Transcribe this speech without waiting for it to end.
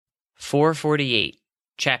448,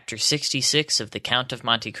 Chapter 66 of the Count of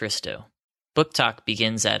Monte Cristo. Book talk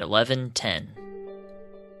begins at 11:10.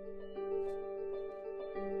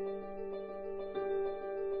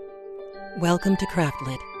 Welcome to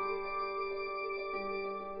Craftlit,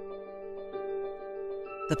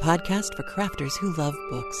 the podcast for crafters who love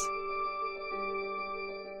books.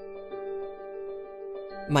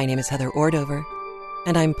 My name is Heather Ordover,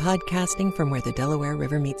 and I'm podcasting from where the Delaware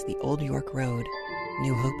River meets the Old York Road,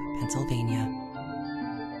 New Hope, Pennsylvania.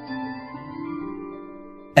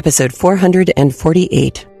 Episode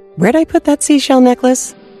 448. Where'd I put that seashell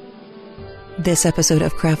necklace? This episode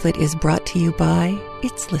of Craftlit is brought to you by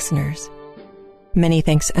its listeners. Many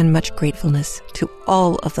thanks and much gratefulness to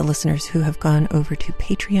all of the listeners who have gone over to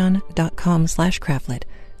patreon.com/Craftlit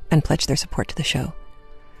and pledged their support to the show.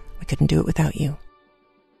 We couldn't do it without you.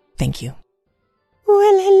 Thank you.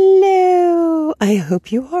 Well, hello. I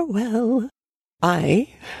hope you are well.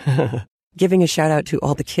 Giving a shout out to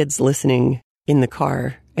all the kids listening in the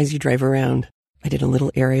car as you drive around. I did a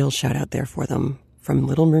little aerial shout out there for them from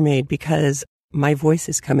Little Mermaid because my voice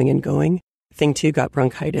is coming and going. Thing 2 got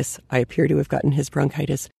bronchitis. I appear to have gotten his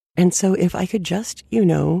bronchitis. And so if I could just,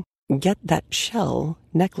 get that shell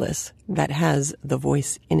necklace that has the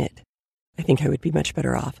voice in it, I think I would be much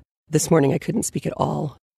better off. This morning I couldn't speak at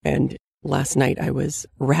all. And last night I was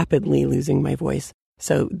rapidly losing my voice.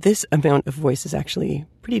 So this amount of voice is actually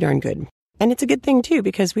pretty darn good. And it's a good thing too,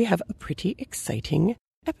 because we have a pretty exciting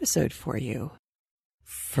episode for you.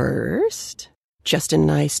 First, Justin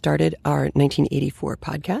and I started our 1984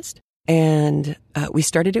 podcast. And we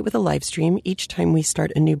started it with a live stream. Each time we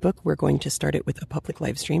start a new book, we're going to start it with a public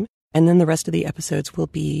live stream. And then the rest of the episodes will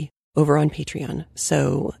be over on Patreon.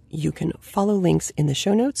 So you can follow links in the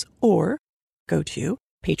show notes or go to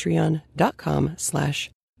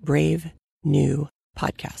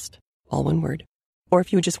patreon.com/bravenewpodcast. All one word. Or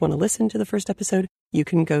if you just want to listen to the first episode, you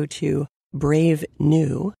can go to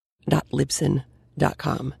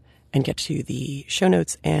bravenew.libsyn.com and get to the show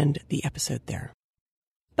notes and the episode there.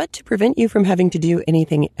 But to prevent you from having to do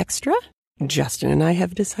anything extra, Justin and I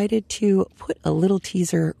have decided to put a little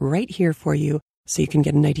teaser right here for you so you can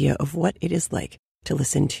get an idea of what it is like to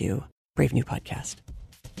listen to Brave New Podcast.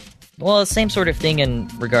 Well, same sort of thing in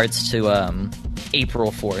regards to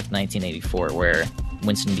April 4th, 1984, where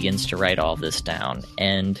Winston begins to write all this down.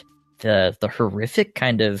 And the horrific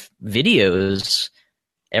kind of videos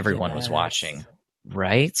everyone was watching,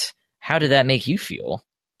 right? How did that make you feel?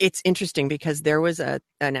 It's interesting because there was an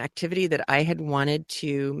activity that I had wanted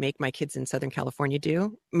to make my kids in Southern California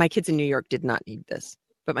do. My kids in New York did not need this,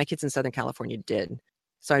 but my kids in Southern California did.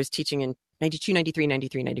 So I was teaching in 92, 93,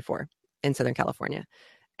 93, 94 in Southern California.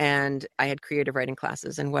 And I had creative writing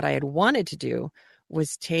classes. And what I had wanted to do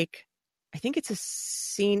was take, I think it's a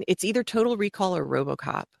scene, it's either Total Recall or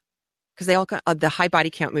RoboCop. Because they all got, the high body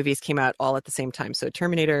count movies came out all at the same time. So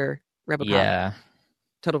Terminator, RoboCop,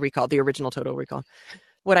 Total Recall, the original Total Recall.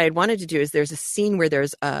 What I had wanted to do is there's a scene where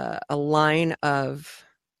there's a line of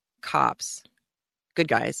cops, good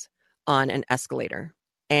guys, on an escalator.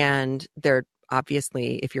 And they're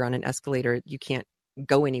obviously, if you're on an escalator, you can't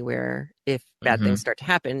go anywhere if bad things start to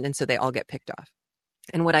happen. And so they all get picked off.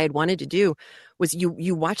 And what I had wanted to do was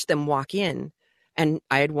you watch them walk in. And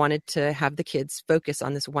I had wanted to have the kids focus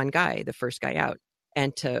on this one guy, the first guy out,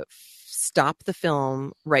 and to stop the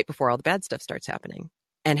film right before all the bad stuff starts happening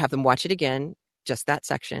and have them watch it again, just that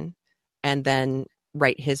section, and then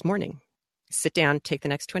write his morning. Sit down, take the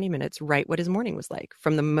next 20 minutes, write what his morning was like.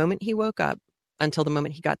 From the moment he woke up until the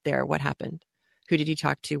moment he got there, what happened? Who did he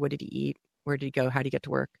talk to? What did he eat? Where did he go? How did he get to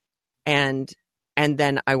work? And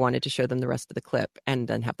then I wanted to show them the rest of the clip and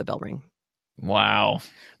then have the bell ring. Wow.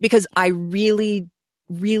 Because I really,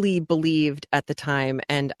 really believed at the time,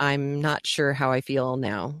 and I'm not sure how I feel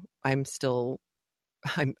now. I'm still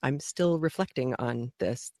reflecting on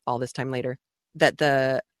this all this time later, that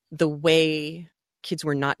the way kids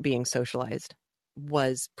were not being socialized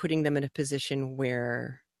was putting them in a position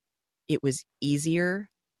where it was easier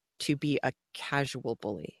to be a casual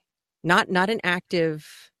bully. Not an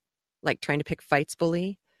active, like trying to pick fights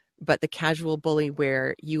bully, but the casual bully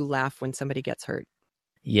where you laugh when somebody gets hurt.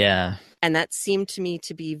 Yeah. And that seemed to me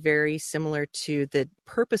to be very similar to the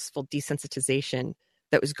purposeful desensitization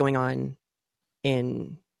that was going on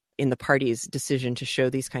in the party's decision to show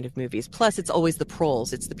these kind of movies. Plus, it's always the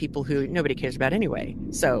proles. It's the people who nobody cares about anyway.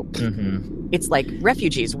 So it's like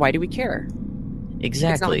refugees. Why do we care?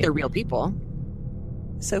 Exactly. It's not like they're real people.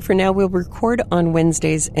 So for now, we'll record on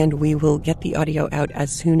Wednesdays, and we will get the audio out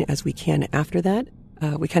as soon as we can after that.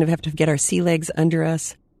 We kind of have to get our sea legs under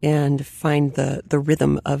us and find the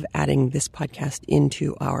rhythm of adding this podcast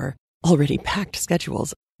into our already packed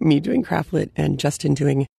schedules. me doing Craftlit and Justin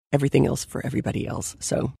doing everything else for everybody else.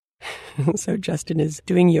 So Justin is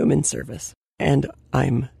doing yeoman service, and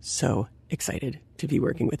I'm so excited to be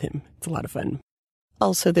working with him. It's a lot of fun.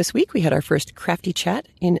 Also this week, we had our first Crafty chat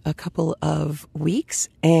in a couple of weeks,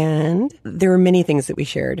 and there were many things that we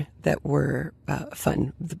shared that were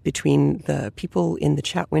fun between the people in the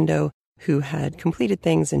chat window who had completed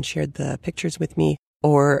things and shared the pictures with me,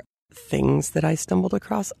 or things that I stumbled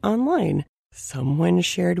across online. Someone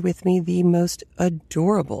shared with me the most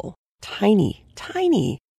adorable, tiny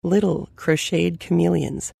little crocheted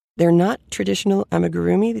chameleons. They're not traditional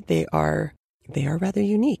amigurumi. They are rather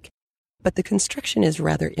unique, but the construction is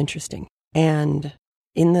rather interesting. And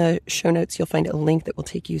in the show notes, you'll find a link that will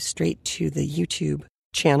take you straight to the YouTube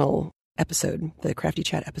channel episode, the Crafty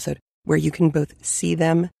Chat episode, where you can both see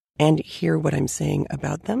them and hear what I'm saying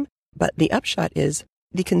about them. But the upshot is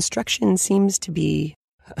the construction seems to be,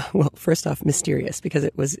 well, first off, mysterious, because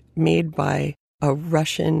it was made by a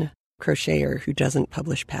Russian crocheter who doesn't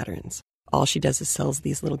publish patterns. All she does is sells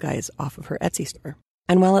these little guys off of her Etsy store.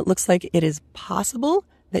 And while it looks like it is possible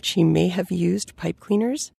that she may have used pipe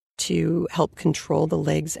cleaners to help control the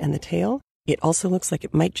legs and the tail, it also looks like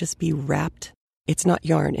it might just be wrapped. It's not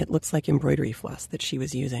yarn. It looks like embroidery floss that she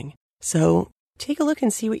was using. So take a look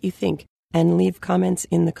and see what you think, and leave comments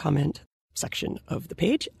in the comment section of the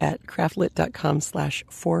page at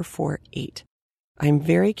craftlit.com/448. I'm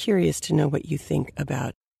very curious to know what you think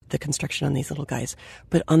about the construction on these little guys.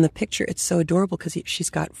 But on the picture, it's so adorable because she's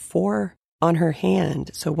got 4 on her hand,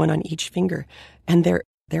 so 1 on each finger, and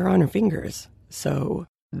they're on her fingers, so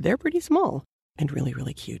they're pretty small and really,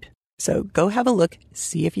 really cute. So go have a look,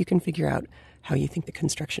 see if you can figure out how you think the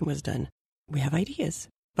construction was done. We have ideas,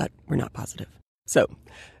 but we're not positive. So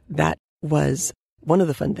that was one of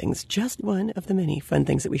the fun things, just one of the many fun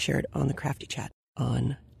things that we shared on the Crafty Chat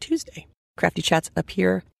on Tuesday. Crafty Chats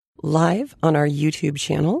appear live on our YouTube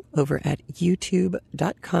channel over at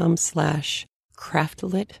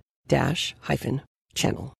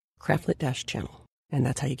youtube.com/craftlit-channel, craftlit-channel. And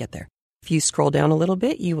that's how you get there. If you scroll down a little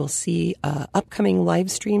bit, you will see an upcoming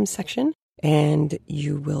live stream section, and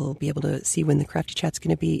you will be able to see when the Crafty Chat's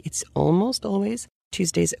going to be. It's almost always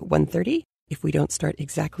Tuesdays at 1:30. If we don't start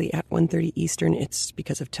exactly at 1:30 Eastern, it's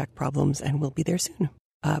because of tech problems, and we'll be there soon.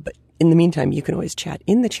 But in the meantime, you can always chat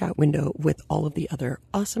in the chat window with all of the other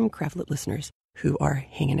awesome Craftlit listeners who are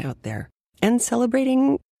hanging out there and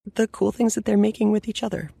celebrating the cool things that they're making with each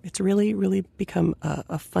other. It's really, really become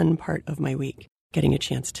a fun part of my week, getting a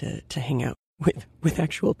chance to hang out with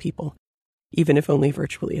actual people. Even if only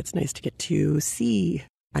virtually, it's nice to get to see,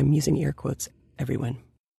 I'm using air quotes, everyone.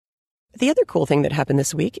 The other cool thing that happened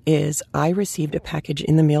this week is I received a package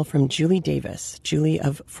in the mail from Julie Davis, Julie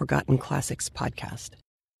of Forgotten Classics podcast.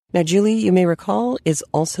 Now, Julie, you may recall, is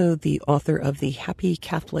also the author of the Happy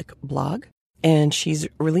Catholic blog, and she's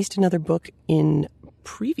released another book in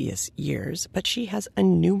previous years, but she has a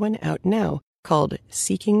new one out now called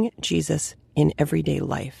Seeking Jesus in Everyday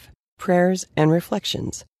Life, Prayers and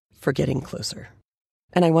Reflections for Getting Closer.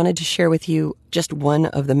 And I wanted to share with you just one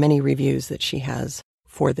of the many reviews that she has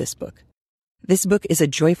for this book. This book is a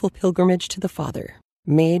joyful pilgrimage to the Father,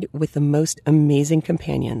 made with the most amazing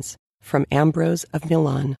companions, from Ambrose of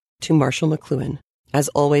Milan to Marshall McLuhan. As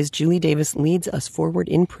always, Julie Davis leads us forward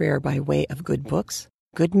in prayer by way of good books,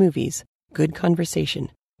 good movies, good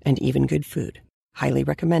conversation, and even good food. Highly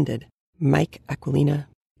recommended. Mike Aquilina,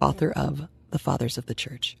 author of The Fathers of the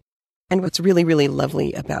Church. And what's really, really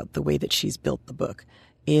lovely about the way that she's built the book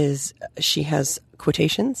is she has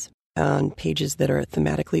quotations on pages that are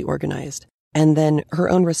thematically organized, and then her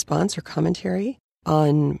own response or commentary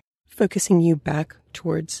on focusing you back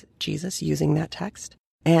towards Jesus using that text.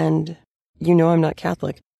 And you know I'm not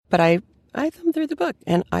Catholic, but I thumbed through the book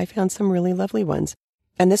and I found some really lovely ones.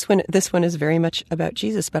 And this one is very much about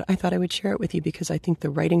Jesus, but I thought I would share it with you because I think the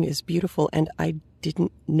writing is beautiful and I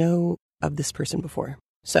didn't know of this person before.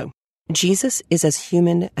 So, Jesus is as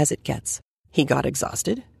human as it gets. He got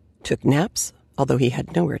exhausted, took naps, although he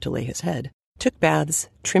had nowhere to lay his head, took baths,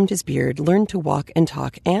 trimmed his beard, learned to walk and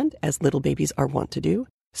talk, and, as little babies are wont to do,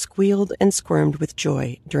 squealed and squirmed with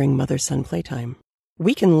joy during mother-son playtime.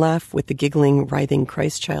 We can laugh with the giggling, writhing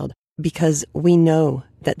Christ child because we know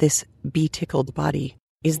that this be-tickled body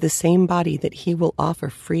is the same body that he will offer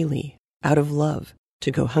freely, out of love,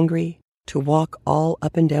 to go hungry, to walk all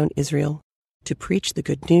up and down Israel, to preach the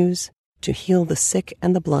good news, to heal the sick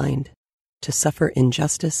and the blind, to suffer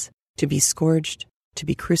injustice, to be scourged, to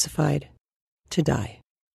be crucified, to die.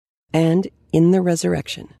 And in the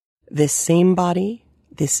resurrection, this same body,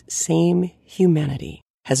 this same humanity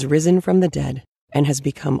has risen from the dead and has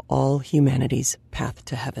become all humanity's path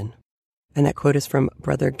to heaven. And that quote is from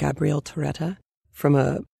Brother Gabriel Torretta from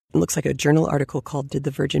it looks like a journal article called Did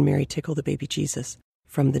the Virgin Mary Tickle the Baby Jesus?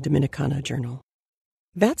 From the Dominicana Journal.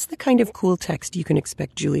 That's the kind of cool text you can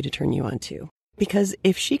expect Julie to turn you on to. Because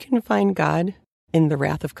if she can find God in the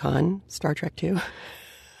Wrath of Khan, Star Trek 2,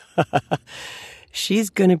 she's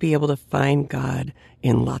going to be able to find God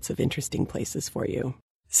in lots of interesting places for you.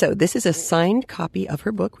 So this is a signed copy of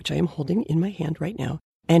her book, which I am holding in my hand right now,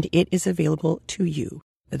 and it is available to you.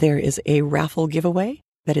 There is a raffle giveaway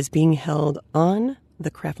that is being held on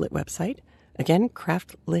the Craftlit website. Again,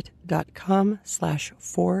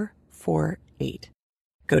 craftlit.com/448.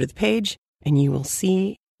 Go to the page and you will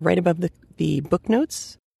see right above the book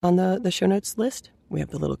notes on the show notes list, we have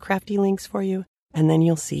the little Crafty links for you. And then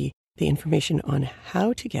you'll see the information on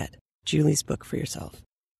how to get Julie's book for yourself.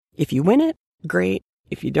 If you win it, great.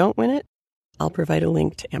 If you don't win it, I'll provide a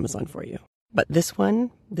link to Amazon for you. But this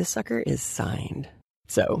sucker is signed.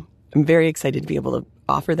 So I'm very excited to be able to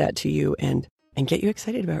offer that to you and get you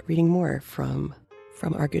excited about reading more from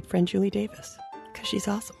our good friend Julie Davis, because she's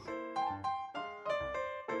awesome.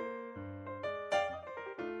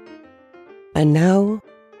 And now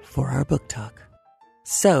for our book talk.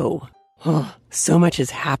 So much has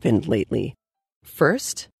happened lately.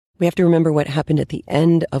 First, we have to remember what happened at the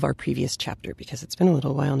end of our previous chapter, because it's been a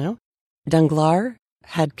little while now. Danglars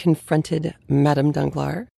had confronted Madame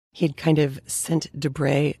Danglars. He'd kind of sent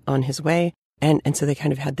Debray on his way, and so they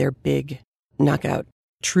kind of had their big knockout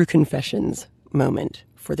true confessions moment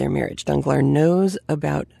for their marriage. Danglars knows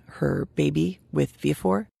about her baby with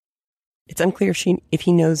Villefort. It's unclear if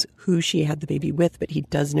he knows who she had the baby with, but he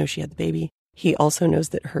does know she had the baby. He also knows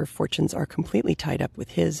that her fortunes are completely tied up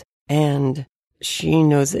with his, and she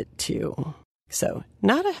knows it too. So,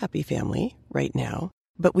 not a happy family right now,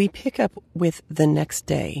 but we pick up with the next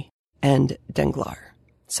day and Danglars.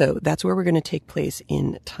 So that's where we're going to take place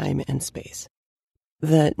in time and space.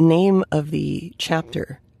 The name of the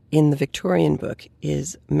chapter in the Victorian book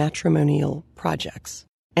is Matrimonial Projects.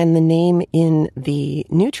 And the name in the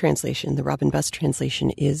new translation, the Robin Buss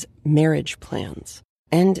translation, is Marriage Plans.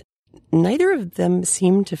 And neither of them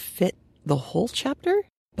seem to fit the whole chapter,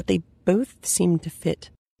 but they both seem to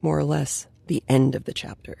fit more or less the end of the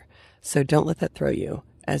chapter. So don't let that throw you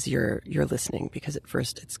as you're listening, because at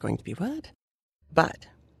first it's going to be what? But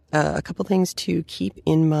a couple things to keep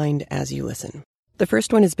in mind as you listen. The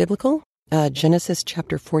first one is biblical. Genesis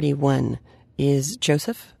chapter 41 is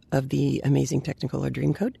Joseph of the Amazing Technicolor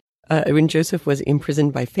Dreamcoat. When Joseph was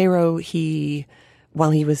imprisoned by Pharaoh,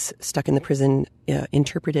 while he was stuck in the prison,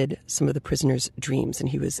 interpreted some of the prisoners' dreams, and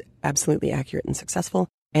he was absolutely accurate and successful.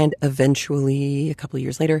 And eventually, a couple of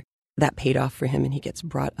years later, that paid off for him, and he gets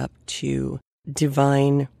brought up to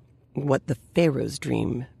divine what the Pharaoh's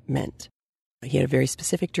dream meant. He had a very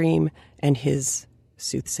specific dream, and his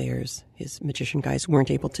soothsayers, his magician guys,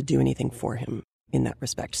 weren't able to do anything for him in that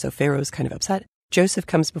respect. So Pharaoh's kind of upset. Joseph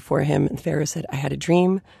comes before him, and Pharaoh said, I had a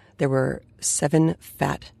dream. There were 7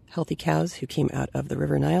 fat, healthy cows who came out of the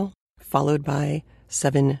River Nile, followed by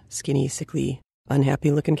 7 skinny, sickly,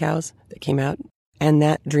 unhappy-looking cows that came out. And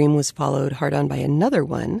that dream was followed hard on by another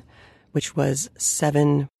one, which was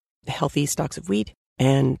 7 healthy stalks of wheat,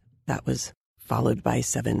 and that was followed by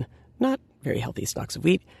 7 not very healthy stalks of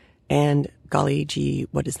wheat. And golly gee,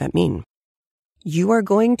 what does that mean? You are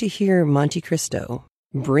going to hear Monte Cristo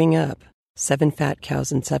bring up 7 fat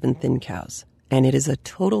cows and 7 thin cows, and it is a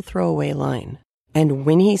total throwaway line. And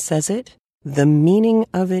when he says it, the meaning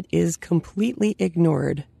of it is completely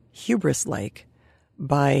ignored, hubris-like,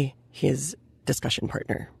 by his discussion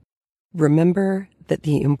partner. Remember that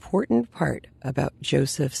the important part about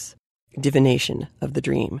Joseph's divination of the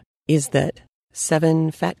dream is that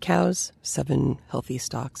 7 fat cows, 7 healthy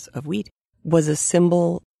stalks of wheat, was a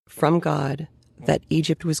symbol from God that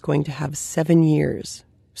Egypt was going to have 7 years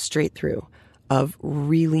straight through of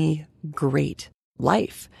really great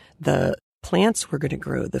life. The plants were going to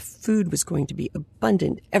grow. The food was going to be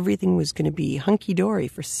abundant. Everything was going to be hunky-dory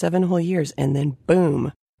for 7 whole years. And then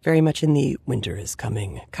boom, very much in the winter is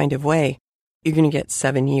coming kind of way, you're going to get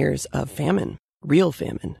 7 years of famine, real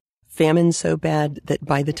famine. Famine so bad that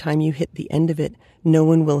by the time you hit the end of it, no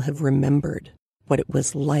one will have remembered what it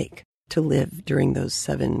was like to live during those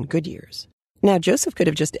 7 good years. Now, Joseph could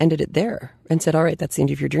have just ended it there and said, all right, that's the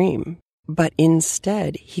end of your dream. But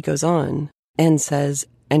instead, he goes on and says,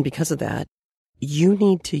 and because of that, you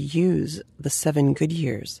need to use the 7 good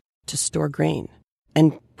years to store grain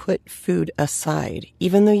and put food aside.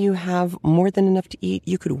 Even though you have more than enough to eat,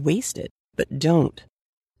 you could waste it, but don't.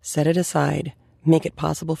 Set it aside. Make it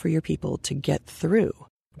possible for your people to get through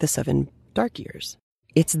the 7 dark years.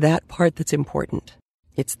 It's that part that's important.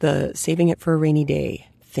 It's the saving it for a rainy day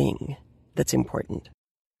thing. that's important.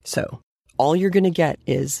 So all you're going to get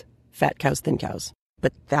is fat cows, thin cows.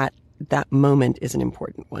 But that moment is an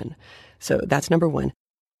important one. So that's number one.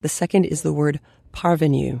 The second is the word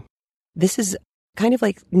parvenu. This is kind of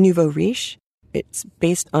like nouveau riche. It's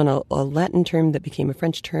based on a Latin term that became a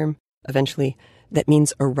French term eventually that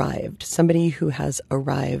means arrived. Somebody who has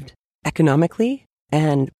arrived economically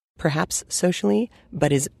and perhaps socially,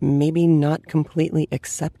 but is maybe not completely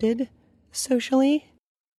accepted socially,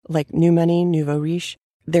 like new money, nouveau riche.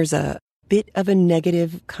 There's a bit of a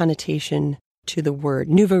negative connotation to the word.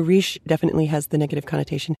 Nouveau riche definitely has the negative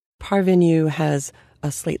connotation. Parvenu has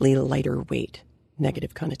a slightly lighter weight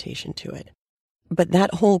negative connotation to it. But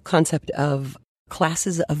that whole concept of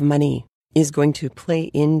classes of money is going to play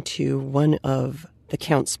into one of the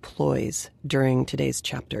Count's ploys during today's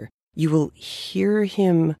chapter. You will hear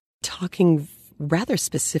him talking rather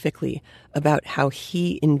specifically about how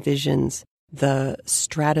he envisions the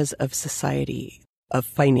stratas of society, of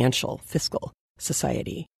financial, fiscal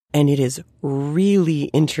society. And it is really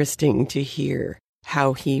interesting to hear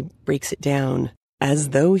how he breaks it down as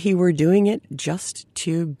though he were doing it just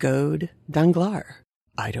to goad Danglars.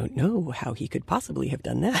 I don't know how he could possibly have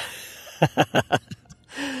done that.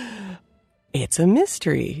 It's a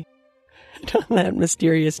mystery. And on that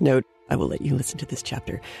mysterious note, I will let you listen to this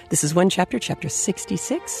chapter. This is one chapter, chapter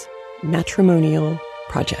 66, Matrimonial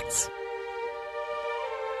Projects.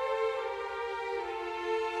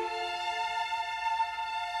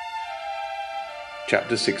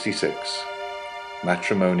 Chapter 66,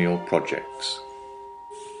 Matrimonial Projects.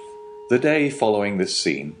 The day following this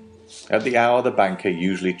scene, at the hour the banker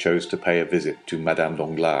usually chose to pay a visit to Madame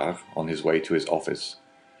Danglars on his way to his office,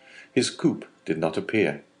 his coupe did not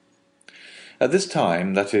appear. At this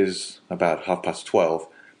time, that is, about 12:30,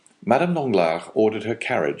 Madame Danglars ordered her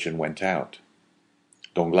carriage and went out.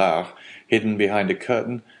 Danglars, hidden behind a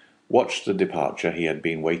curtain, watched the departure he had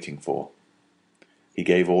been waiting for. He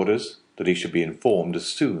gave orders that he should be informed as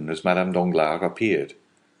soon as Madame Danglars appeared.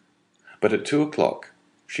 But at 2:00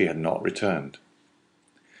 she had not returned.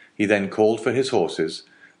 He then called for his horses,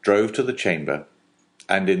 drove to the chamber,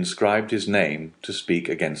 and inscribed his name to speak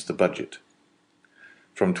against the budget.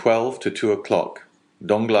 From 12 to 2:00,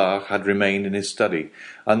 Danglars had remained in his study,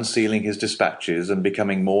 unsealing his dispatches and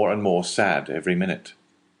becoming more and more sad every minute,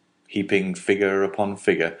 heaping figure upon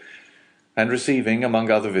figure, and receiving, among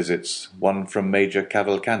other visits, one from Major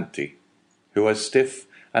Cavalcanti, who, as stiff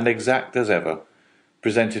and exact as ever,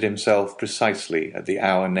 presented himself precisely at the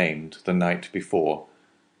hour named the night before,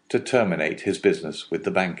 to terminate his business with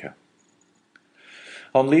the banker.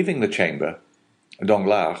 On leaving the chamber,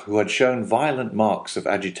 Danglars, who had shown violent marks of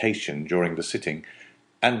agitation during the sitting,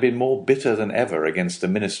 and been more bitter than ever against the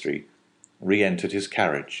ministry, re-entered his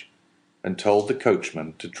carriage, and told the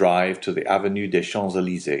coachman to drive to the Avenue des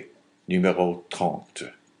Champs-Élysées, numero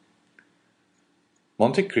 30.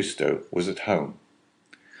 Monte Cristo was at home.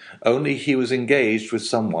 Only he was engaged with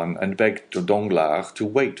someone and begged Danglars to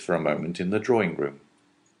wait for a moment in the drawing-room.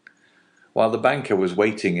 While the banker was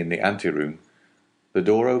waiting in the anteroom, the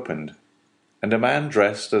door opened, and a man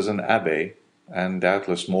dressed as an abbé, and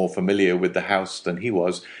doubtless more familiar with the house than he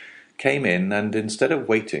was, came in and, instead of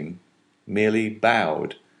waiting, merely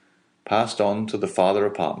bowed, passed on to the farther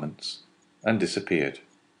apartments, and disappeared.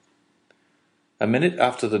 A minute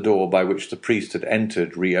after the door by which the priest had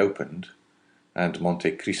entered reopened, and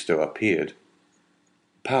Monte Cristo appeared.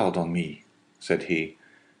 "Pardon me," said he,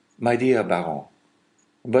 "my dear Baron,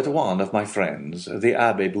 but one of my friends, the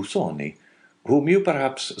Abbé Busoni, whom you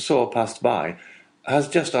perhaps saw passed by, has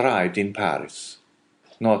just arrived in Paris.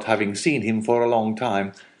 Not having seen him for a long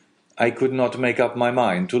time, I could not make up my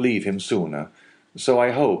mind to leave him sooner, so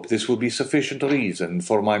I hope this will be sufficient reason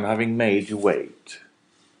for my having made you wait."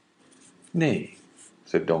 "Nay,"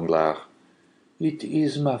 said Danglars, "it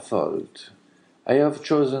is my fault. I have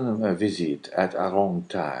chosen a visit at a wrong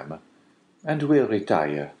time, and will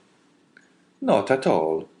retire." "Not at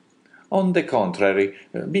all. On the contrary,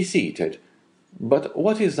 be seated. But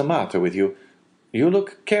what is the matter with you? You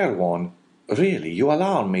look careworn. Really, you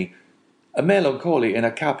alarm me. Melancholy in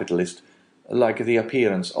a capitalist, like the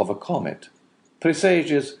appearance of a comet,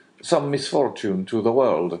 presages some misfortune to the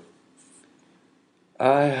world."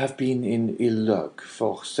 "I have been in ill luck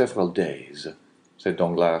for several days," said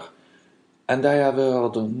Danglars, "and I have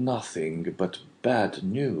heard nothing but bad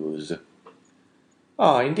news."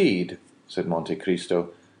 "Ah, indeed," said Monte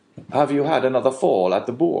Cristo. "Have you had another fall at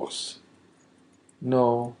the Bourse?"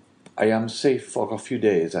 "No, I am safe for a few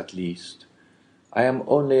days at least. I am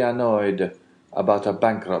only annoyed about a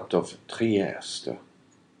bankrupt of Trieste."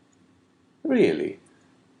 "Really?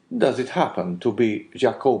 Does it happen to be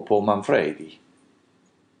Jacopo Manfredi?"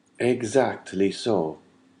 Exactly so.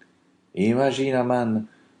 Imagine a man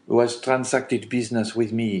who has transacted business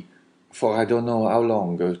with me for I don't know how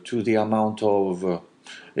long, to the amount of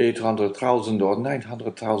 800,000 or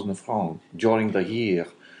 900,000 francs during the year.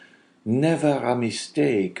 Never a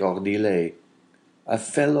mistake or delay. A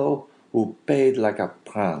fellow who paid like a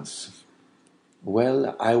prince.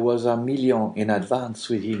 Well, I was a million in advance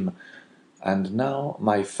with him, and now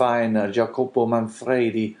my fine Jacopo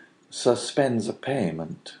Manfredi suspends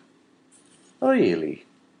payment. Really?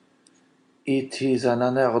 It is an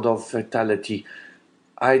unheard of fatality.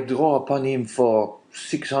 I draw upon him for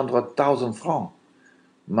 600,000 francs.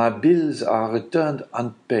 My bills are returned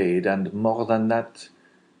unpaid, and more than that,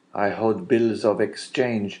 I hold bills of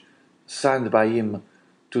exchange signed by him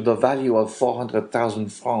to the value of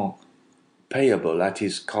 400,000 francs, payable at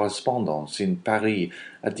his correspondence in Paris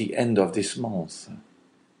at the end of this month.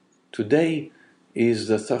 Today is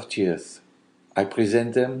the 30th. I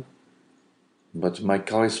present them, but my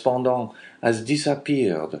correspondent has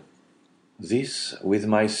disappeared. This, with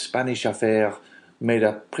my Spanish affair, made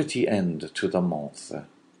a pretty end to the month.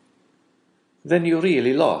 Then you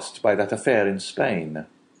really lost by that affair in Spain?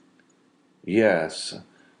 Yes,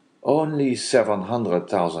 only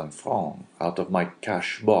 700,000 francs out of my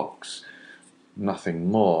cash box, nothing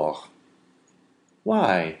more.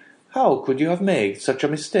 Why, how could you have made such a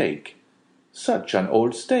mistake? Such an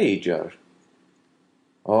old stager.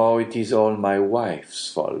 Oh, it is all my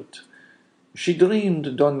wife's fault. She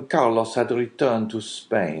dreamed Don Carlos had returned to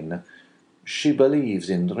Spain. She believes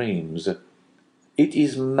in dreams. It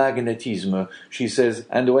is magnetism, she says,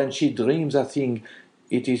 and when she dreams a thing,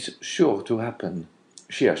 it is sure to happen,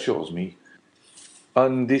 she assures me.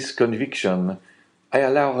 On this conviction, I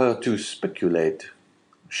allow her to speculate.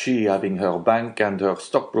 She having her bank and her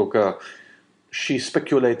stockbroker, she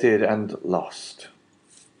speculated and lost.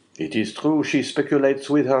 It is true she speculates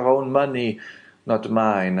with her own money, not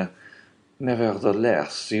mine.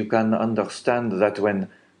 Nevertheless, you can understand that when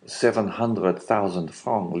 700,000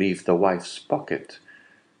 francs leave the wife's pocket,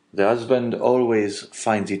 the husband always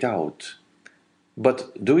finds it out.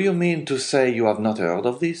 But do you mean to say you have not heard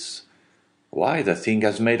of this? Why, the thing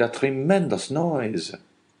has made a tremendous noise.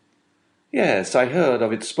 Yes, I heard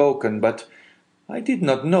of it spoken, but I did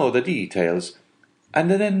not know the details, and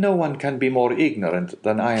then no one can be more ignorant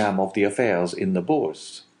than I am of the affairs in the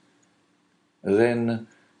Bourse. Then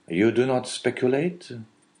you do not speculate?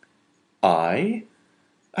 I?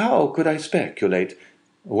 How could I speculate,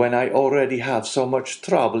 when I already have so much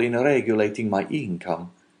trouble in regulating my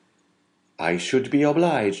income? I should be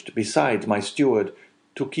obliged, besides my steward,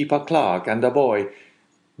 to keep a clerk and a boy,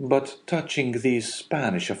 but touching these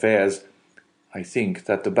Spanish affairs, I think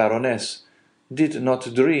that the Baroness did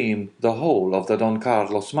not dream the whole of the Don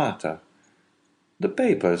Carlos matter. The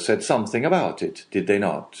papers said something about it, did they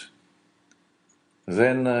not?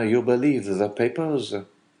 Then you believe the papers?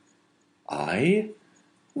 I?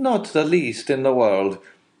 Not the least in the world.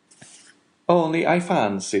 Only I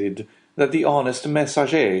fancied that the honest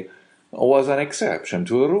messager was an exception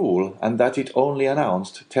to the rule, and that it only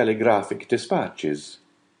announced telegraphic dispatches.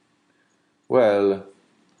 Well,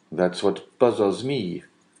 that's what puzzles me,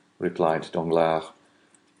 replied Danglars.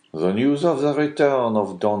 The news of the return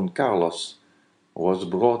of Don Carlos was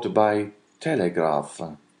brought by telegraph.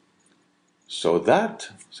 So that,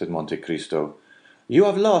 said Monte Cristo, you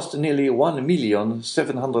have lost nearly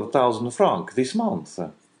 1,700,000 francs this month.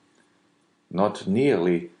 Not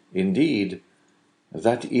nearly, indeed.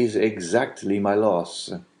 That is exactly my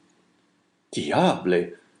loss.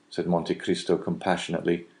 Diable, said Monte Cristo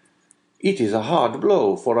compassionately. It is a hard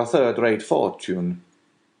blow for a third-rate fortune.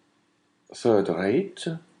 Third-rate?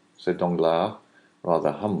 Said Danglars,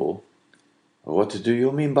 rather humble. What do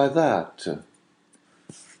you mean by that?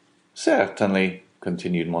 Certainly,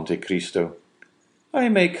 continued Monte Cristo. I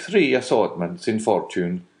make 3 assortments in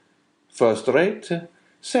fortune. First-rate,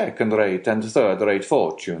 second-rate, and third-rate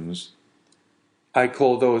fortunes. I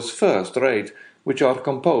call those first-rate which are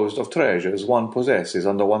composed of treasures one possesses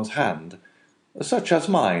under one's hand, such as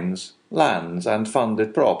mines, lands, and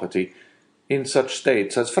funded property, in such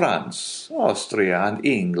states as France, Austria, and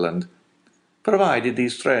England, provided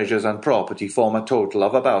these treasures and property form a total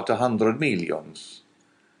of about 100 millions.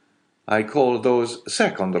 I call those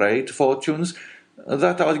second-rate fortunes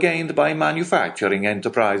that are gained by manufacturing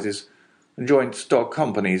enterprises, joint stock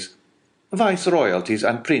companies, viceroyalties,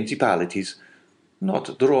 and principalities,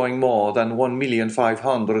 not drawing more than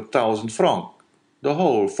 1,500,000 francs, the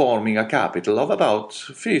whole forming a capital of about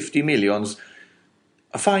 50 millions.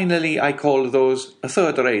 Finally, I call those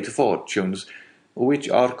third-rate fortunes, which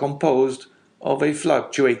are composed of a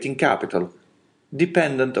fluctuating capital,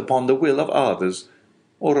 dependent upon the will of others,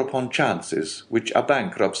 or upon chances which a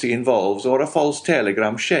bankruptcy involves or a false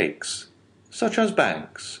telegram shakes, such as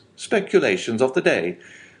banks, speculations of the day,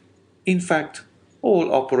 in fact,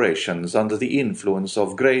 all operations under the influence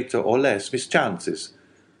of greater or less mischances,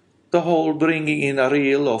 the whole bringing in a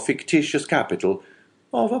real or fictitious capital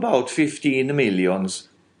of about 15 millions.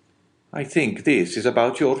 I think this is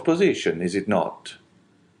about your position, is it not?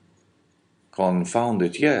 Confound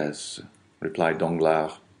it, yes, replied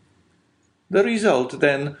Danglars. The result,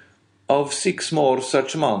 then, of 6 more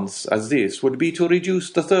such months as this would be to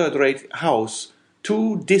reduce the third-rate house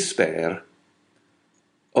to despair.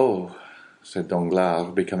 Oh, said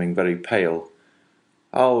Danglars, becoming very pale,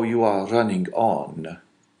 how you are running on.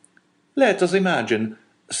 Let us imagine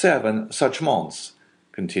 7 such months,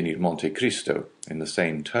 continued Monte Cristo in the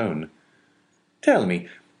same tone. Tell me,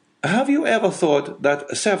 have you ever thought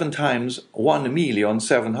that 7 times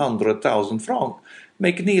 1,700,000 francs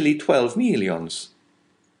make nearly 12 millions?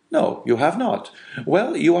 No, you have not.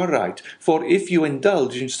 Well, you are right, for if you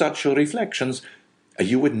indulge in such reflections,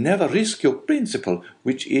 you would never risk your principal,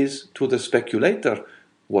 which is to the speculator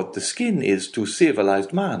what the skin is to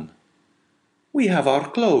civilized man. We have our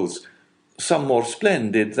clothes, some more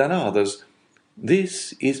splendid than others.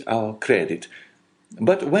 This is our credit.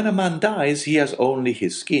 But when a man dies, he has only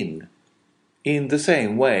his skin. In the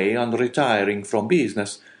same way, on retiring from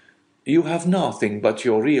business, you have nothing but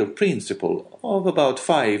your real principal of about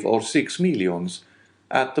 5 or 6 millions,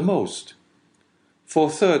 at the most. For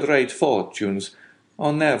third-rate fortunes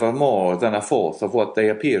are never more than a fourth of what they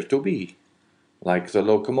appear to be, like the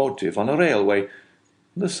locomotive on a railway,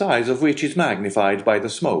 the size of which is magnified by the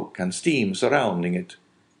smoke and steam surrounding it.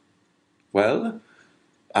 Well,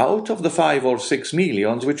 out of the 5 or 6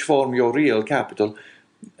 millions which form your real capital,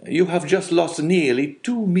 you have just lost nearly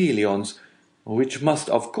 2 millions, which must,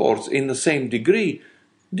 of course, in the same degree,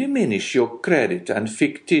 diminish your credit and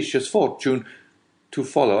fictitious fortune. To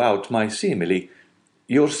follow out my simile,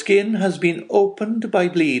 your skin has been opened by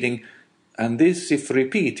bleeding, and this, if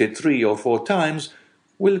repeated 3 or 4 times,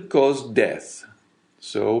 will cause death.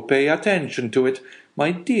 So pay attention to it,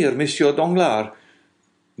 my dear Monsieur Danglars.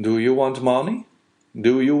 Do you want money?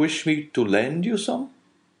 Do you wish me to lend you some?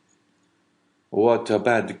 What a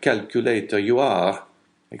bad calculator you are,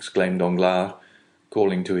 exclaimed Danglars,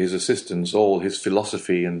 calling to his assistance all his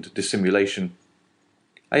philosophy and dissimulation.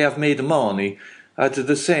 I have made money at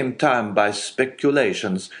the same time by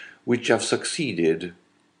speculations which have succeeded.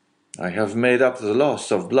 I have made up the loss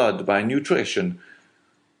of blood by nutrition.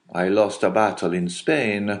 I lost a battle in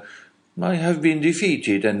Spain. I have been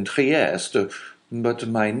defeated in Trieste, but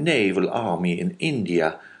my naval army in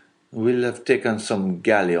India will have taken some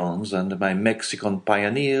galleons, and my Mexican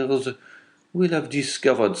pioneers will have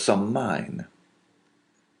discovered some mine.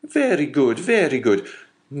 Very good,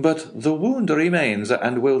 but the wound remains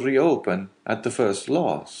and will reopen at the first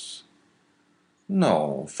loss.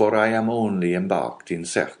 No, for I am only embarked in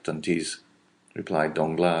certainties, replied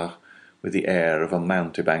Danglars, with the air of a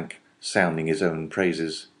mountebank sounding his own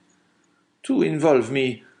praises. To involve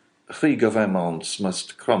me, 3 governments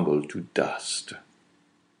must crumble to dust.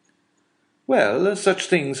 Well, such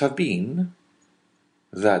things have been.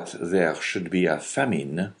 That there should be a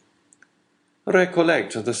famine.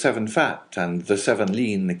 Recollect the 7 fat and the 7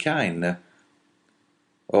 lean kine.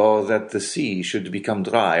 Or that the sea should become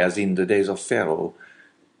dry as in the days of Pharaoh,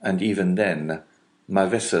 and even then my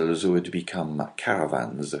vessels would become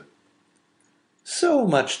caravans. So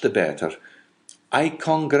much the better. I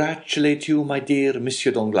congratulate you, my dear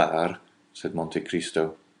Monsieur Danglars, said Monte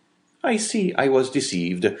Cristo. I see I was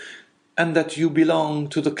deceived, and that you belong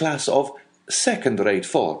to the class of second-rate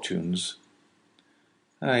fortunes.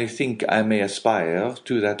 I think I may aspire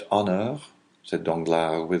to that honour, said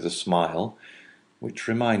Danglars with a smile, which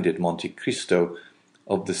reminded Monte Cristo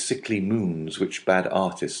of the sickly moons which bad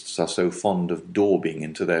artists are so fond of daubing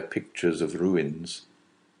into their pictures of ruins.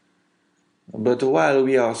 But while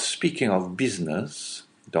we are speaking of business,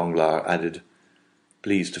 Danglars added,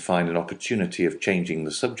 pleased to find an opportunity of changing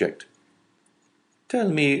the subject, tell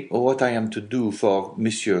me what I am to do for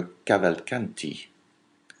Monsieur Cavalcanti.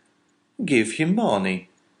 Give him money.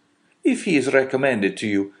 If he is recommended to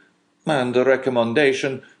you, and the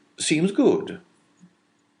recommendation seems good.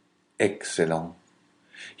 Excellent.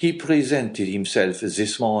 He presented himself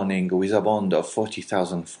this morning with a bond of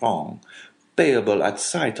 40,000 francs, payable at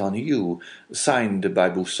sight on you, signed by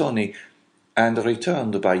Busoni, and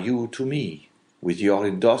returned by you to me, with your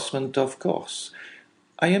endorsement, of course.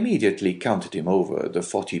 I immediately counted him over the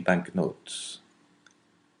 40 banknotes.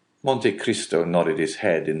 Monte Cristo nodded his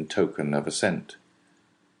head in token of assent.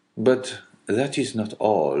 But that is not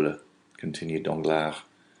all, continued Danglars.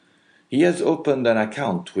 He has opened an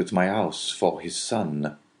account with my house for his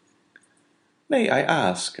son. May I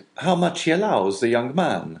ask how much he allows the young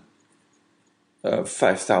man?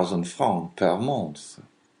 5,000 francs per month.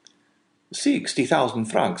 60,000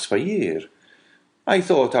 francs per year. I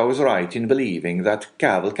thought I was right in believing that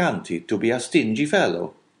Cavalcanti to be a stingy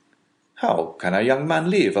fellow. How can a young man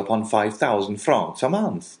live upon 5,000 francs a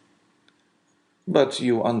month? But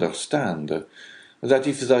you understand that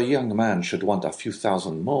if the young man should want a few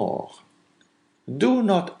thousand more, do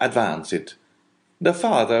not advance it. The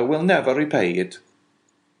father will never repay it.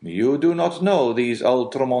 You do not know these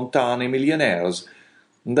ultramontane millionaires.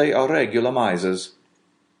 They are regular misers.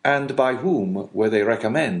 And by whom were they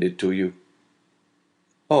recommended to you?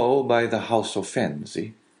 Oh, by the house of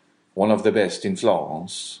Fenzi, one of the best in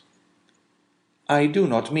Florence. I do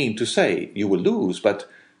not mean to say you will lose, but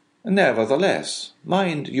nevertheless,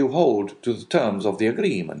 mind you hold to the terms of the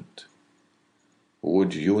agreement.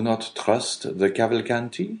 Would you not trust the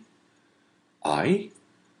Cavalcanti? I?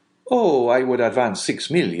 Oh, I would advance 6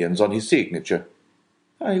 millions on his signature.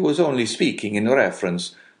 I was only speaking in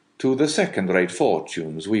reference to the second-rate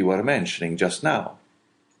fortunes we were mentioning just now.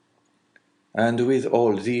 And with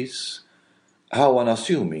all this, how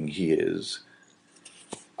unassuming he is!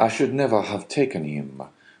 I should never have taken him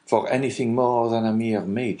for anything more than a mere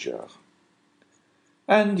major.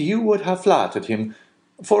 And you would have flattered him,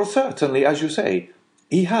 for certainly, as you say,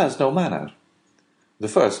 he has no manner. The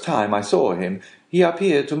first time I saw him, he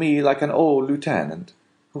appeared to me like an old lieutenant,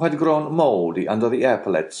 who had grown mouldy under the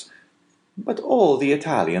epaulets. But all the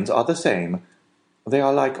Italians are the same. They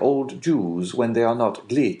are like old Jews when they are not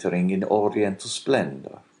glittering in oriental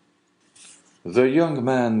splendour. The young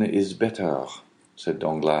man is better, said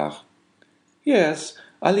Danglars. Yes,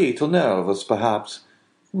 a little nervous, perhaps,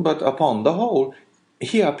 but upon the whole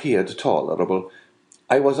he appeared tolerable.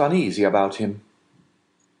 I was uneasy about him.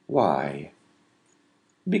 Why?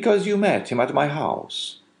 Because you met him at my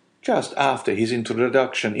house, just after his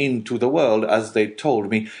introduction into the world, as they told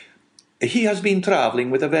me. He has been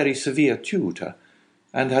travelling with a very severe tutor,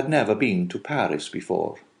 and had never been to Paris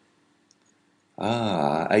before.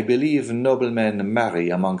 Ah, I believe noblemen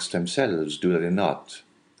marry amongst themselves, do they not?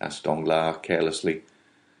 Asked Danglars carelessly.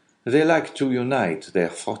 They like to unite their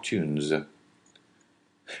fortunes.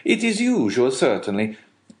 It is usual, certainly,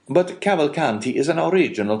 but Cavalcanti is an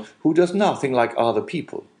original who does nothing like other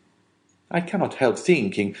people. I cannot help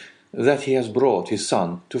thinking that he has brought his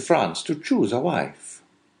son to France to choose a wife.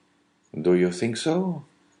 Do you think so?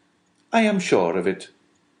 I am sure of it.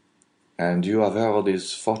 And you have heard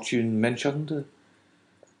his fortune mentioned?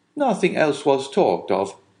 Nothing else was talked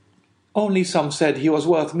of. Only some said he was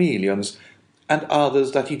worth millions, and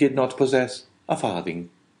others that he did not possess a farthing.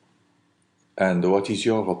 And what is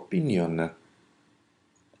your opinion?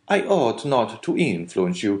 I ought not to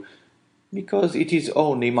influence you, because it is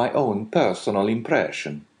only my own personal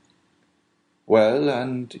impression. Well,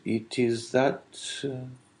 and it is that...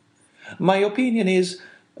 My opinion is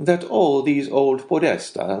that all these old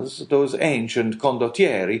podestas, those ancient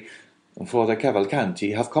condottieri, for the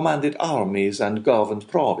Cavalcanti, have commanded armies and governed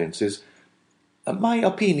provinces. My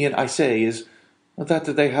opinion, I say, is that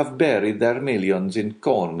they have buried their millions in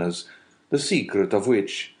corners, the secret of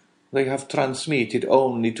which they have transmitted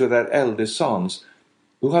only to their eldest sons,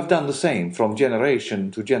 who have done the same from generation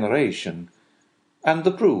to generation, and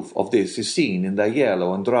the proof of this is seen in their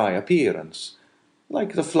yellow and dry appearance,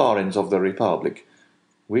 like the florins of the Republic,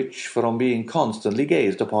 which, from being constantly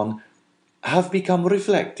gazed upon, have become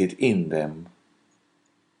reflected in them.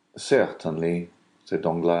 Certainly, said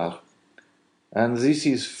Danglars, and this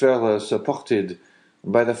is further supported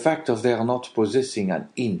by the fact of their not possessing an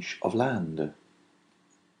inch of land.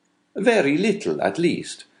 Very little, at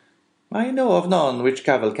least. I know of none which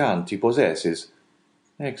Cavalcanti possesses,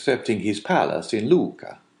 excepting his palace in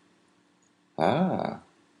Lucca. Ah,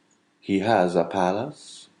 he has a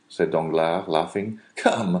palace? Said Danglars, laughing.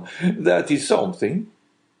 Come, that is something.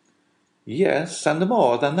 Yes, and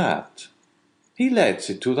more than that. He lets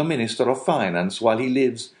it to the Minister of Finance while he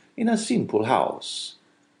lives in a simple house.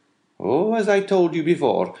 Oh, as I told you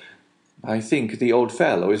before, I think the old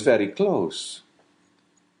fellow is very close.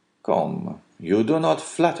 Come, you do not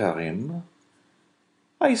flatter him.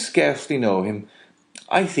 I scarcely know him.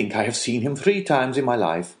 I think I have seen him 3 times in my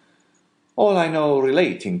life. All I know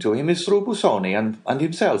relating to him is through Busoni, and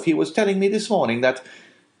himself. He was telling me this morning that,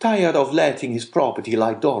 tired of letting his property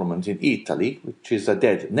lie dormant in Italy, which is a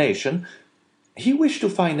dead nation, he wished to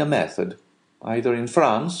find a method, either in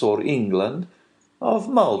France or England, of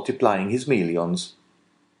multiplying his millions.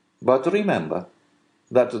 But remember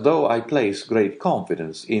that though I place great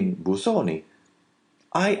confidence in Busoni,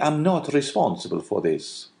 I am not responsible for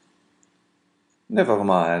this. Never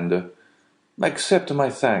mind. Accept my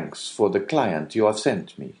thanks for the client you have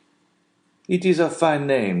sent me. It is a fine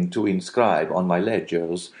name to inscribe on my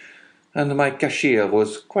ledgers, and my cashier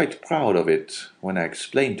was quite proud of it when I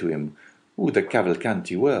explained to him who the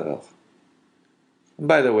Cavalcanti were.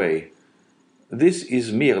 By the way, this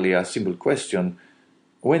is merely a simple question.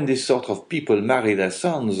 When this sort of people marry their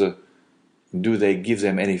sons, do they give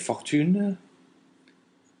them any fortune?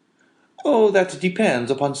 Oh, that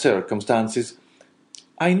depends upon circumstances.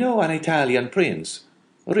 I know an Italian prince,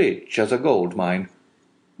 rich as a gold mine,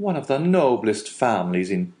 one of the noblest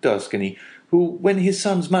families in Tuscany, who, when his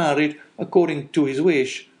sons married, according to his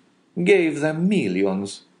wish, gave them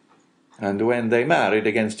millions, and when they married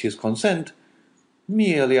against his consent,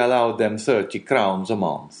 merely allowed them 30 crowns a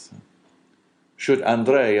month. Should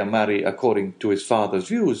Andrea marry according to his father's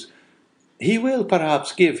views, he will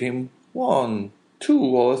perhaps give him 1, 2,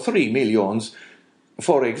 or 3 millions.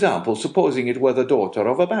 For example, supposing it were the daughter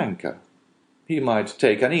of a banker. He might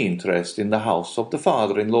take an interest in the house of the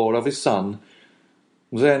father-in-law of his son.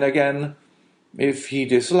 Then again, if he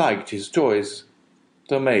disliked his choice,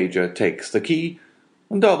 the Major takes the key,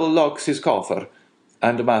 double-locks his coffer,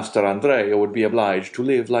 and Master Andrea would be obliged to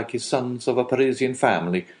live like his sons of a Parisian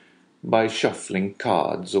family, by shuffling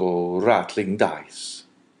cards or rattling dice.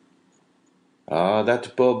 Ah,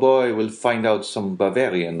 that poor boy will find out some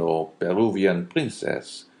Bavarian or Peruvian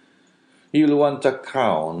princess. He'll want a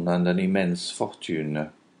crown and an immense fortune.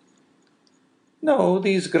 No,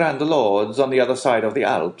 these grand lords on the other side of the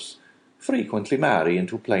Alps frequently marry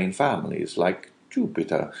into plain families, like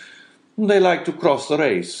Jupiter. They like to cross the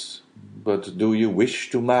race. But do you wish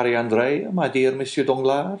to marry Andrea, my dear Monsieur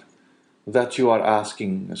Danglars, that you are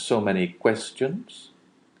asking so many questions?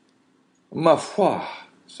 Ma foi,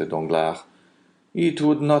 said Danglars, it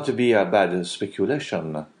would not be a bad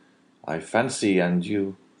speculation, I fancy, and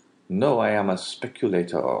you know I am a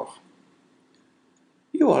speculator.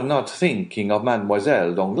 You are not thinking of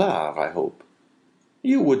Mademoiselle Danglars, I hope.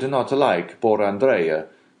 You would not like poor Andrea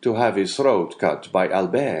to have his throat cut by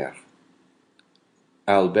Albert.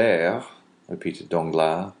 Albert, repeated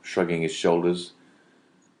Danglars, shrugging his shoulders.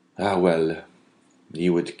 Ah, well, he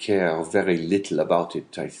would care very little about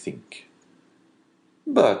it, I think.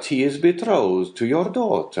 But he is betrothed to your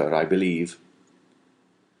daughter, I believe.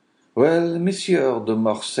 Well, Monsieur de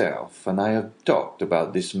Morcerf and I have talked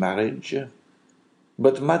about this marriage.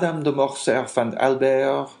 But Madame de Morcerf and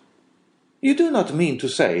Albert, you do not mean to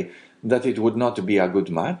say that it would not be a good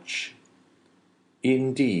match?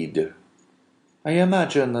 Indeed. I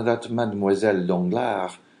imagine that Mademoiselle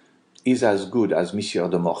Danglars is as good as Monsieur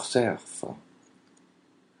de Morcerf.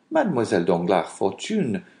 Mademoiselle Danglars'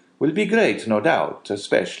 fortune will be great, no doubt,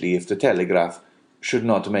 especially if the telegraph should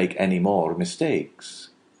not make any more mistakes.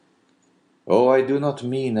 Oh, I do not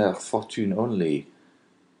mean her fortune only.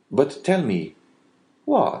 But tell me,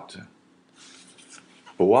 what?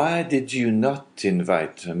 Why did you not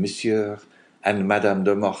invite Monsieur and Madame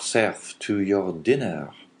de Morcerf to your dinner?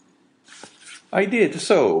 I did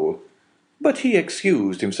so, but he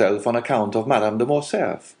excused himself on account of Madame de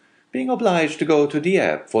Morcerf, being obliged to go to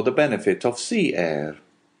Dieppe for the benefit of sea air.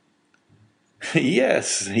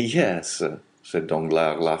 Yes, yes, said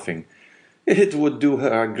Danglars, laughing. It would do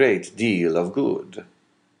her a great deal of good.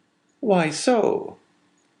 Why so?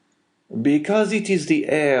 Because it is the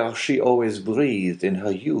air she always breathed in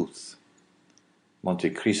her youth.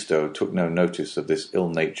 Monte Cristo took no notice of this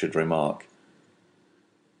ill-natured remark.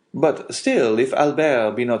 But still, if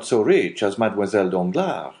Albert be not so rich as Mademoiselle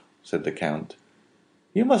Danglars, said the Count,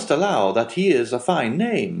 you must allow that he is a fine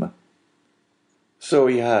name. So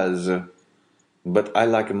he has, but I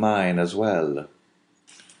like mine as well.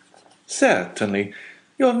 Certainly,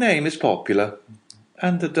 your name is popular,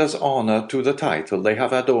 and does honour to the title they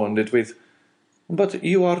have adorned it with. But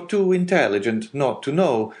you are too intelligent not to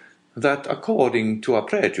know that, according to a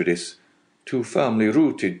prejudice, too firmly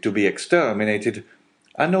rooted to be exterminated,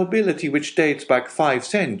 a nobility which dates back 5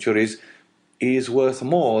 centuries is worth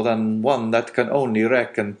more than one that can only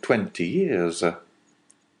reckon 20 years.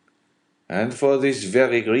 And for this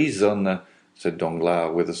very reason, said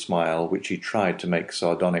Danglars with a smile which he tried to make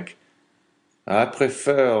sardonic, I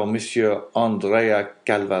prefer Monsieur Andrea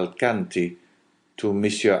Cavalcanti to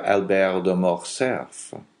Monsieur Albert de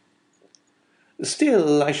Morcerf.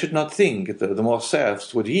 Still, I should not think that the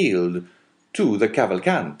Morcerfs would yield to the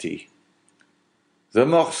Cavalcanti. The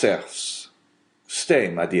Morcerfs. Stay,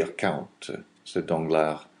 my dear Count, said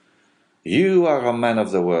Danglars. You are a man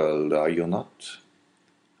of the world, are you not?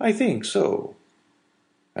 I think so.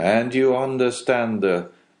 And you understand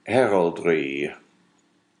heraldry?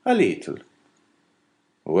 A little.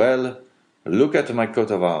 Well, look at my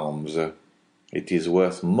coat of arms. It is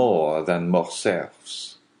worth more than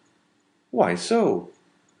Morcerf's. Why so?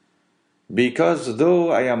 Because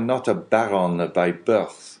though I am not a baron by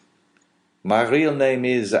birth, my real name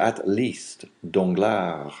is at least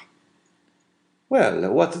Danglars. Well,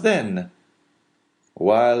 what then?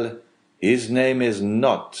 While his name is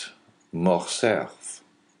not Morcerf.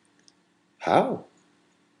 How?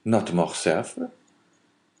 Not Morcerf?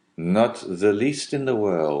 Not the least in the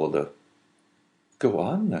world. Go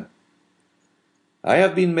on. I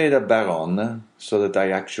have been made a baron, so that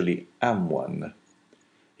I actually am one.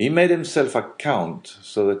 He made himself a count,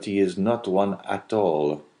 so that he is not one at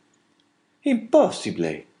all.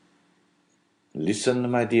 Impossible!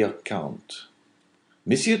 Listen, my dear Count.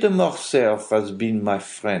 Monsieur de Morcerf has been my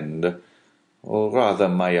friend, or rather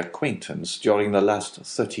my acquaintance, during the last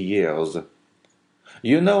 30 years.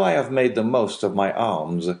 You know I have made the most of my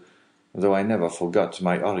arms, though I never forgot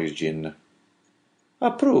my origin. A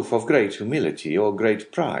proof of great humility or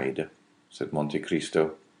great pride, said Monte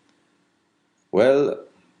Cristo. Well,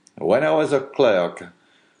 when I was a clerk,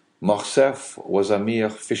 Morcerf was a mere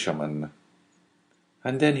fisherman.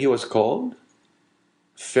 And then he was called?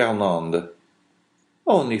 Fernand.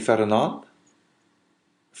 Only Fernand?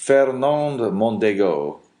 Fernand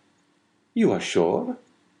Mondego. You are sure?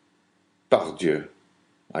 Pardieu,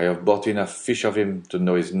 I have bought enough fish of him to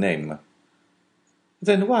know his name.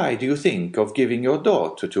 Then why do you think of giving your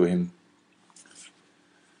daughter to him?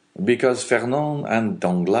 Because Fernand and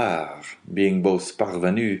Danglars, being both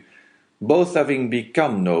parvenus, both having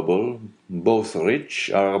become noble, both rich,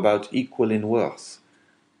 are about equal in worth,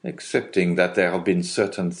 excepting that there have been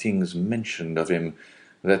certain things mentioned of him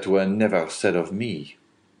that were never said of me.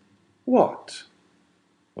 What?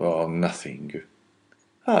 Oh, nothing.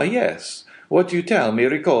 Ah, yes, what you tell me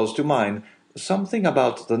recalls to mind something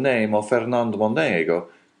about the name of Fernand Mondego.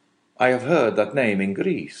 I have heard that name in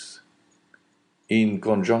Greece. In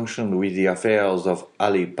conjunction with the affairs of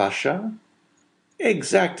Ali Pasha?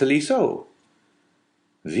 Exactly so.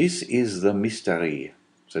 This is the mystery,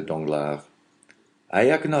 said Danglars.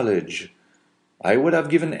 I acknowledge I would have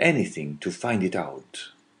given anything to find it out.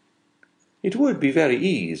 It would be very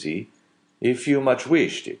easy, if you much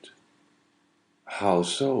wished it. How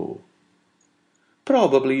so?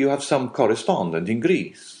 Probably you have some correspondent in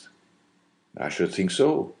Greece. I should think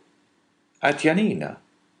so. At Yanina.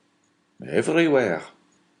 Everywhere.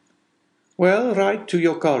 Well, write to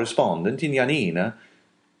your correspondent in Yanina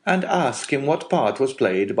and ask him what part was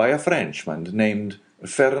played by a Frenchman named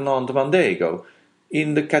Fernand Mondego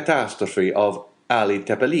in the catastrophe of Ali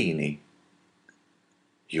Tepelini.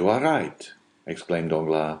 You are right, exclaimed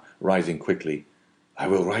Danglars, rising quickly. I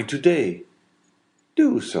will write today.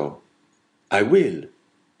 Do so. I will.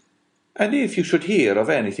 And if you should hear of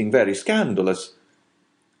anything very scandalous,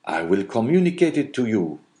 I will communicate it to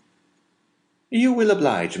you. You will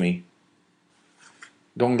oblige me.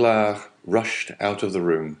 Danglars rushed out of the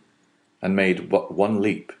room and made but one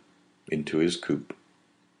leap into his coupe.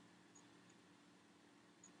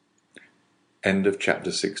 End of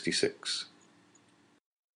chapter 66.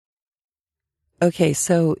 Okay,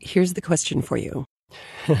 so here's the question for you.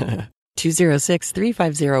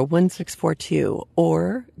 206-350-1642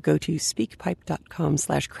 or go to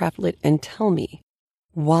speakpipe.com/craftlit and tell me,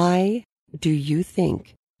 why do you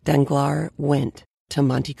think Danglars went to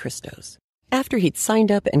Monte Cristo's? After he'd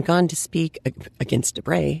signed up and gone to speak against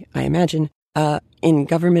Debray, I imagine, in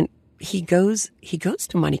government, he goes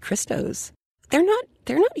to Monte Cristo's. They're not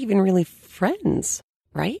even really friends,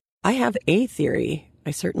 right? I have a theory.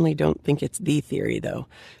 I certainly don't think it's the theory, though.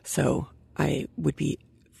 So I would be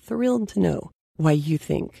thrilled to know why you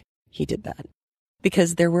think he did that.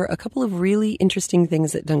 Because there were a couple of really interesting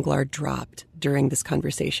things that Danglars dropped during this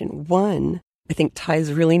conversation. One, I think,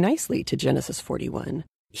 ties really nicely to Genesis 41.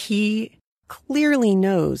 He clearly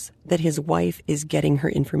knows that his wife is getting her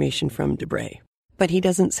information from Debray, but he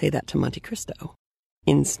doesn't say that to Monte Cristo.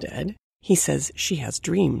 Instead, he says she has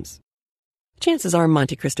dreams. Chances are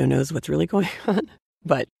Monte Cristo knows what's really going on,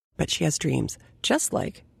 but she has dreams, just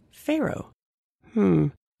like Pharaoh.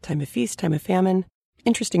 Time of feast, time of famine.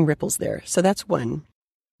 Interesting ripples there. So that's one.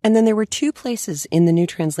 And then there were two places in the New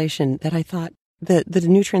Translation that I thought the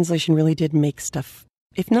New Translation really did make stuff,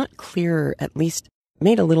 if not clearer, at least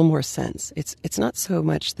made a little more sense. It's not so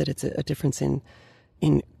much that it's a difference in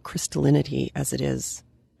crystallinity as it is.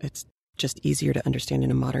 It's just easier to understand in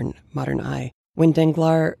a modern eye. When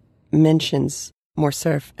Danglars mentions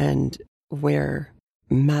Morcerf and where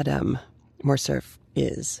Madame Morcerf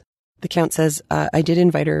is, the Count says, I did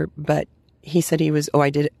invite her, but he said he was, I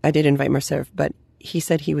did invite Morcerf, but he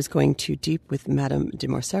said he was going too deep with Madame de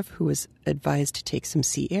Morcerf, who was advised to take some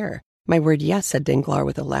sea air. My word, yes, said Danglars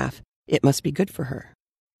with a laugh. It must be good for her.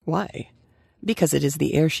 Why? Because it is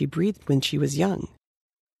the air she breathed when she was young.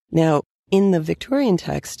 Now, in the Victorian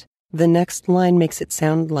text, the next line makes it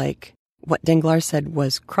sound like what Danglars said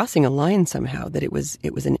was crossing a line somehow, that it was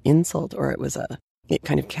an insult, or it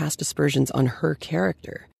kind of cast aspersions on her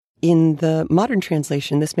character. In the modern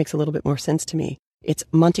translation, this makes a little bit more sense to me. It's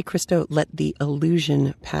Monte Cristo let the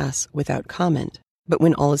illusion pass without comment. But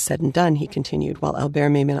when all is said and done, he continued, while Albert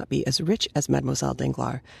may not be as rich as Mademoiselle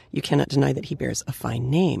Danglars, you cannot deny that he bears a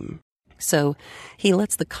fine name. So he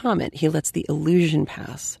lets the comment, he lets the illusion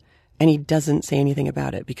pass, and he doesn't say anything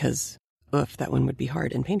about it because, that one would be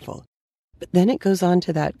hard and painful. But then it goes on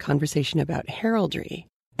to that conversation about heraldry.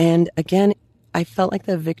 And again, I felt like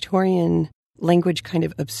the Victorian language kind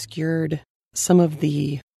of obscured some of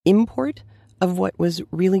the import of what was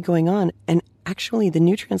really going on. And actually, the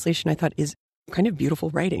new translation, I thought, is kind of beautiful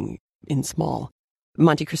writing in small.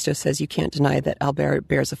 Monte Cristo says, you can't deny that Albert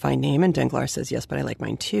bears a fine name, and Danglars says, yes, but I like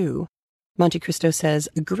mine too. Monte Cristo says,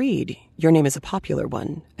 agreed, your name is a popular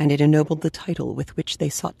one, and it ennobled the title with which they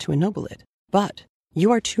sought to ennoble it. But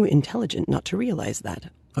you are too intelligent not to realize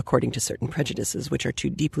that, according to certain prejudices which are too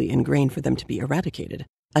deeply ingrained for them to be eradicated,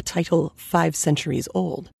 a title 5 centuries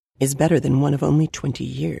old is better than one of only 20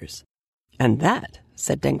 years. And that,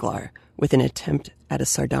 said Danglars, with an attempt at a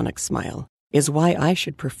sardonic smile, is why I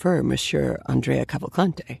should prefer Monsieur Andrea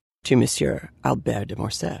Cavalcanti to Monsieur Albert de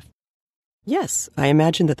Morcerf. Yes, I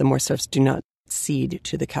imagine that the Morcerfs do not cede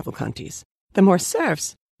to the Cavalcantis. The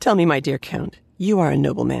Morcerfs? Tell me, my dear Count, you are a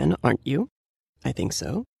nobleman, aren't you? I think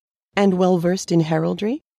so. And well versed in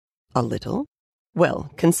heraldry? A little.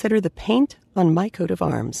 Well, consider the paint on my coat of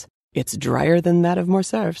arms. It's drier than that of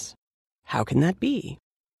Morcerf's. How can that be?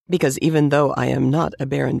 Because even though I am not a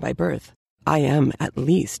baron by birth, I am at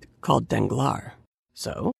least called Danglars.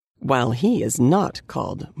 So, while he is not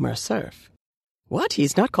called Morcerf. What?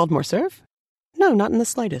 He's not called Morcerf? No, not in the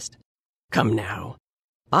slightest. Come now.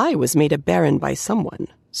 I was made a baron by someone,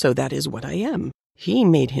 so that is what I am. He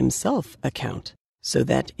made himself a count, so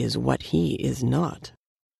that is what he is not.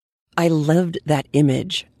 I loved that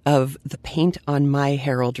image of the paint on my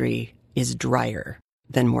heraldry is drier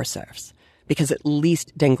than Morcerf's, because at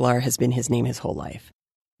least Danglars has been his name his whole life.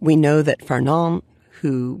 We know that Fernand,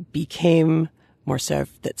 who became Morcerf,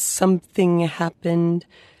 that something happened,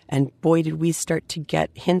 and boy, did we start to get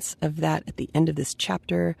hints of that at the end of this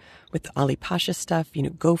chapter with the Ali Pasha stuff.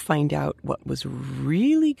 Go find out what was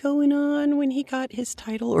really going on when he got his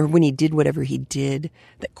title, or when he did whatever he did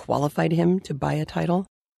that qualified him to buy a title.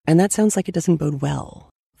 And that sounds like it doesn't bode well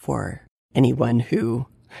for anyone who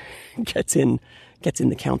gets in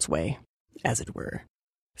the Count's way, as it were.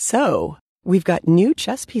 So we've got new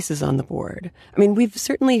chess pieces on the board. I mean, we've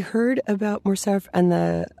certainly heard about Morcerf and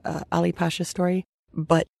the Ali Pasha story,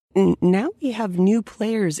 but now we have new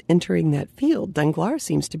players entering that field. Danglars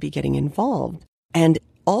seems to be getting involved and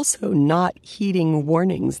also not heeding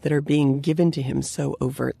warnings that are being given to him so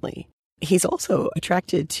overtly. He's also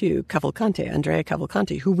attracted to Cavalcanti, Andrea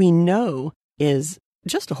Cavalcanti, who we know is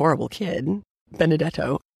just a horrible kid,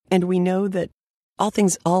 Benedetto. And we know that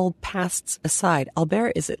all pasts aside,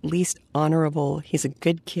 Albert is at least honorable. He's a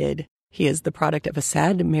good kid. He is the product of a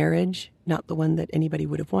sad marriage, not the one that anybody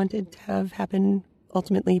would have wanted to have happen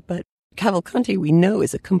ultimately, but Cavalcanti, we know,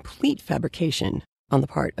 is a complete fabrication on the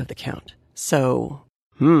part of the Count. So,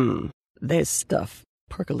 there's stuff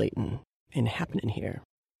percolating and happening here.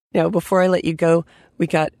 Now, before I let you go, we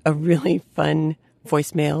got a really fun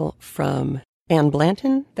voicemail from Ann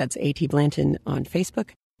Blanton. That's A.T. Blanton on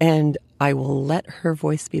Facebook. And I will let her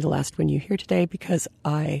voice be the last one you hear today because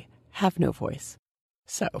I have no voice.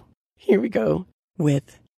 So, here we go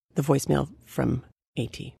with the voicemail from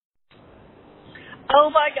A.T. Oh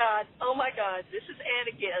my God, this is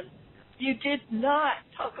Anne again. You did not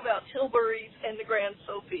talk about Tilbury's and the Grand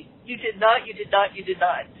Sophie. You did not.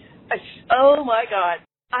 Oh my God.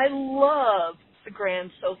 I love the Grand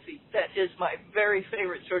Sophie. That is my very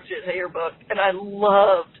favorite Georgette Heyer book, and I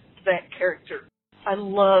loved that character. I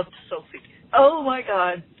loved Sophie. Oh my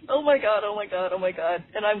God.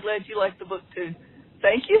 And I'm glad you liked the book too.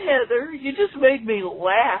 Thank you, Heather. You just made me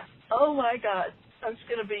laugh. Oh my God. I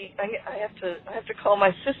have to call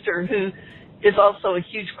my sister, who is also a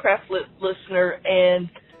huge Craftlit listener,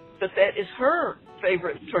 but that is her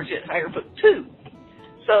favorite Georgette Heyer book too.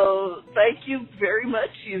 So thank you very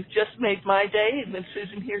much. You've just made my day, and when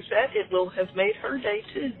Susan hears that, it will have made her day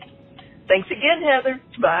too. Thanks again, Heather.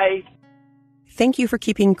 Bye. Thank you for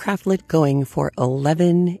keeping Craftlit going for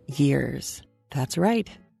 11 years. That's right.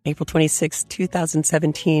 April 26,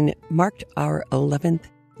 2017 marked our 11th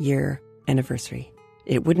year anniversary.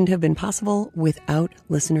 It wouldn't have been possible without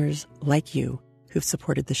listeners like you who've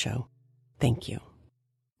supported the show. Thank you.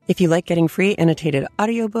 If you like getting free annotated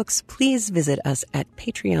audiobooks, please visit us at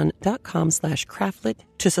patreon.com/craftlit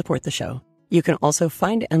to support the show. You can also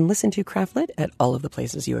find and listen to Craftlit at all of the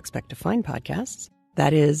places you expect to find podcasts.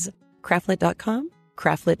 That is craftlit.com,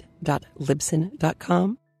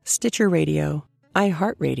 craftlit.libsyn.com, Stitcher Radio,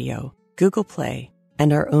 iHeartRadio, Google Play,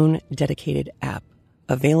 and our own dedicated app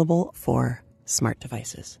available for smart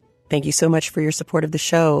devices. Thank you so much for your support of the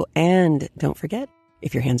show. And don't forget,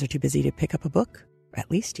 if your hands are too busy to pick up a book,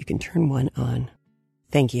 at least you can turn one on.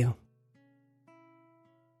 Thank you.